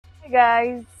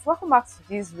Guys, welcome back to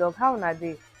this vlog. How una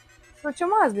dey? So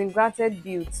Chioma has been granted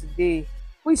bail today.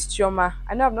 Who is Chioma?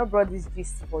 I know I've not brought this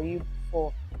gist for you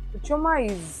before. So Chioma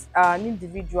is an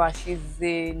individual. She's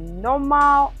a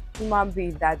normal human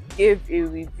being that gave a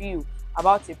review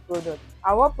about a product.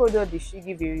 And what product did she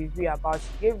give a review about?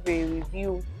 She gave a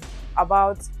review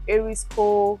about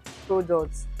Erisco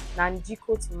products,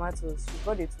 Nanjiko tomatoes. She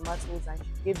got the tomatoes and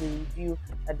she gave a review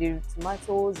that the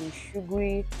tomatoes is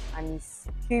sugary and is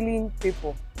killing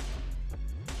people.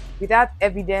 Without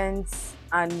evidence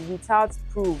and without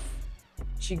proof,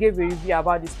 she gave a review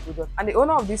about this product. And the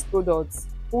owner of this product,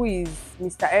 who is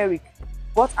Mr. Eric,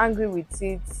 got angry with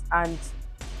it and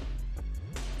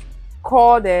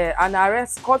called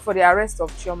for the arrest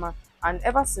of Chioma. And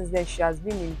ever since then, she has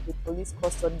been in the police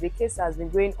custody. The case has been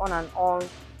going on and on.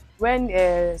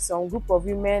 When some group of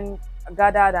women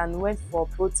gathered and went for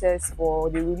protest for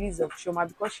the release of Chioma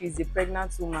because she is a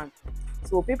pregnant woman.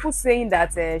 So people saying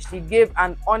that she gave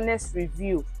an honest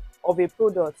review of a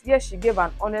product. Yes, she gave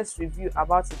an honest review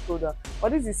about a product,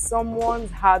 but this is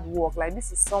someone's hard work. Like,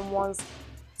 this is someone's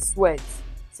sweat.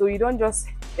 So you don't just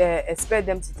expect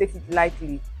them to take it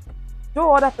lightly.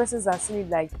 Though other persons are seeing it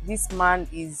like this man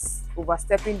is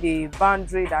overstepping the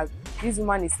boundary, that this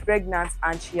woman is pregnant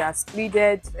and she has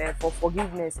pleaded for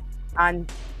forgiveness,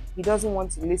 and he doesn't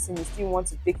want to listen, he still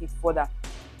wants to take it further.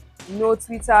 No,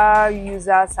 Twitter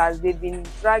users, as they've been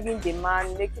dragging the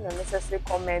man, making unnecessary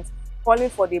comments, calling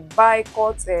for the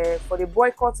boycott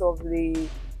of the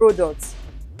products.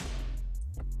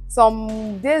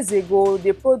 Some days ago,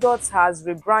 the product has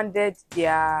rebranded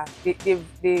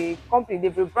the company.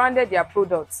 They've rebranded their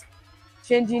products,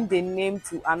 changing the name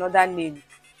to another name.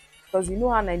 Because you know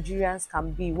how Nigerians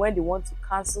can be when they want to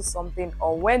cancel something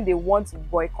or when they want to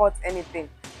boycott anything.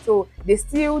 So they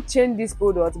still change this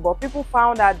product, but people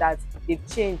found out that they've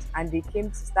changed and they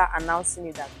came to start announcing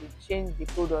it that they've changed the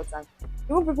product. And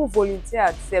even people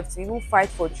volunteered themselves to even fight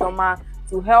for Chioma,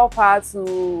 to help her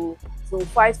to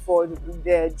fight for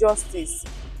the justice.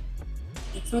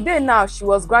 Today now, she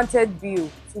was granted bail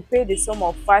to pay the sum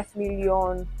of 5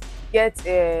 million, get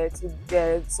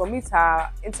to submit her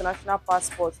international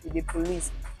passport with the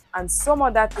police, and some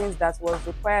other things that was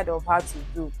required of her to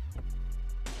do.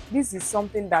 This is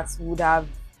something that would have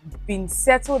been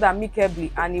settled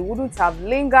amicably, and it wouldn't have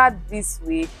lingered this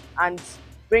way and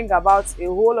bring about a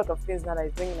whole lot of things that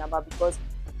is bringing about, because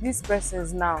these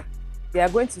persons now, they are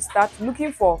going to start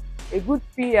looking for a good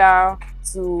PR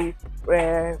to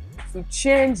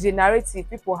change the narrative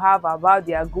people have about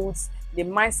their goods, the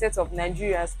mindset of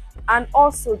Nigerians. And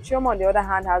also Chioma, on the other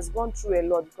hand, has gone through a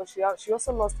lot because she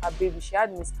also lost her baby. She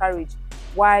had miscarriage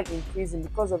while in prison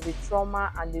because of the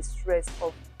trauma and the stress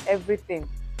of everything.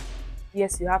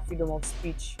 Yes, you have freedom of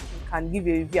speech. You can give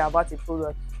a review about a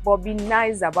product, but be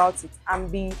nice about it and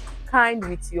be kind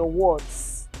with your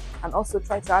words, and also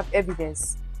try to have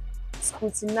evidence.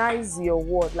 Scrutinize your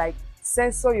word, like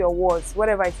censor your words,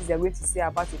 whatever it is you're going to say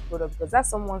about a product, because that's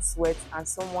someone's sweat and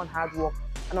someone's hard work.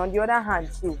 And on the other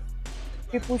hand too,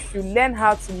 people should learn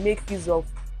how to make use of,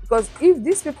 because if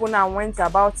these people now went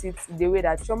about it the way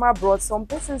that Chioma brought, some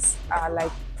persons are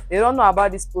like, they don't know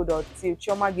about this product till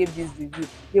Chioma gave this review.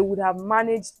 They would have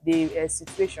managed the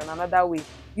situation another way,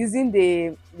 using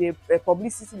the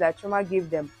publicity that Chioma gave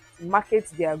them to market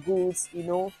their goods,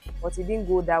 but it didn't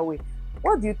go that way.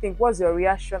 What do you think? What's your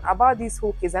reaction about this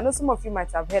whole case? I know some of you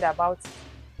might have heard about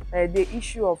the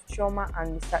issue of Chioma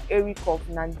and Mr. Eric of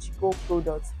Nanjiko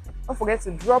products. Don't forget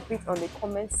to drop it on the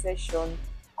comment section.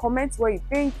 Comment what you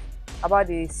think about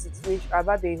the situation,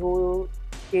 about the whole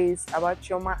case, about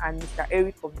Chioma and Mr.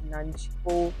 Eric of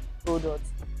Nanjiko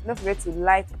products. Don't forget to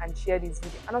like and share this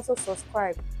video, and also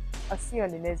subscribe. I'll see you on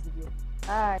the next video.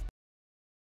 Bye.